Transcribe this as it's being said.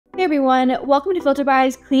Hey everyone, welcome to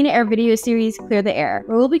FilterBy's Clean Air video series, Clear the Air,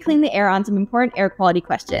 where we'll be cleaning the air on some important air quality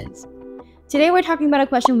questions. Today we're talking about a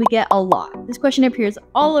question we get a lot. This question appears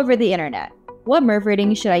all over the internet. What MERV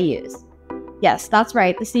rating should I use? Yes, that's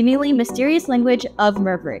right, the seemingly mysterious language of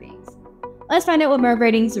MERV ratings. Let's find out what MERV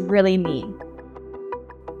ratings really mean.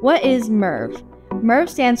 What is MERV? MERV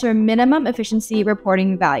stands for Minimum Efficiency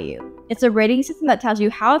Reporting Value. It's a rating system that tells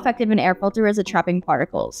you how effective an air filter is at trapping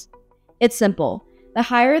particles. It's simple. The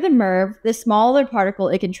higher the MERV, the smaller particle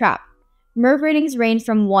it can trap. MERV ratings range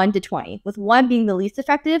from 1 to 20, with 1 being the least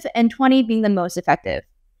effective and 20 being the most effective.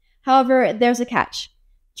 However, there's a catch.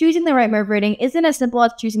 Choosing the right MERV rating isn't as simple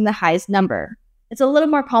as choosing the highest number. It's a little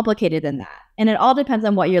more complicated than that, and it all depends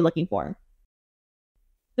on what you're looking for.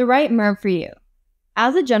 The right MERV for you.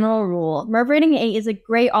 As a general rule, MERV rating 8 is a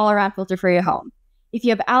great all-around filter for your home. If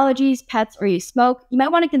you have allergies, pets, or you smoke, you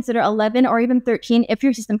might want to consider 11 or even 13 if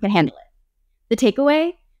your system can handle it. The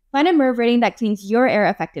takeaway? Find a MERV rating that cleans your air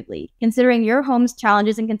effectively, considering your home's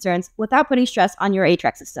challenges and concerns without putting stress on your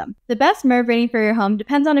HVAC system. The best MERV rating for your home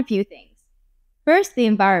depends on a few things. First, the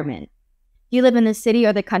environment. Do you live in the city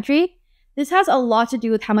or the country? This has a lot to do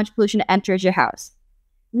with how much pollution enters your house.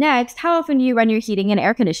 Next, how often do you run your heating and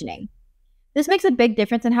air conditioning? This makes a big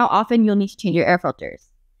difference in how often you'll need to change your air filters.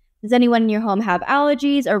 Does anyone in your home have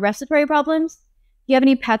allergies or respiratory problems? Do you have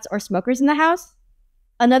any pets or smokers in the house?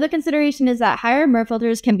 Another consideration is that higher MERV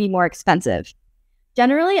filters can be more expensive.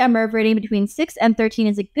 Generally, a MERV rating between 6 and 13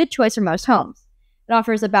 is a good choice for most homes. It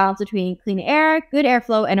offers a balance between clean air, good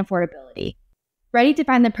airflow, and affordability. Ready to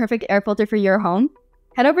find the perfect air filter for your home?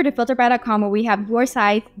 Head over to filterby.com where we have your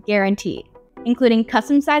size guaranteed, including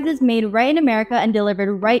custom sizes made right in America and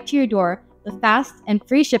delivered right to your door with fast and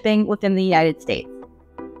free shipping within the United States.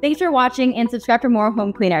 Thanks for watching and subscribe for more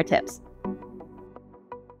home clean air tips.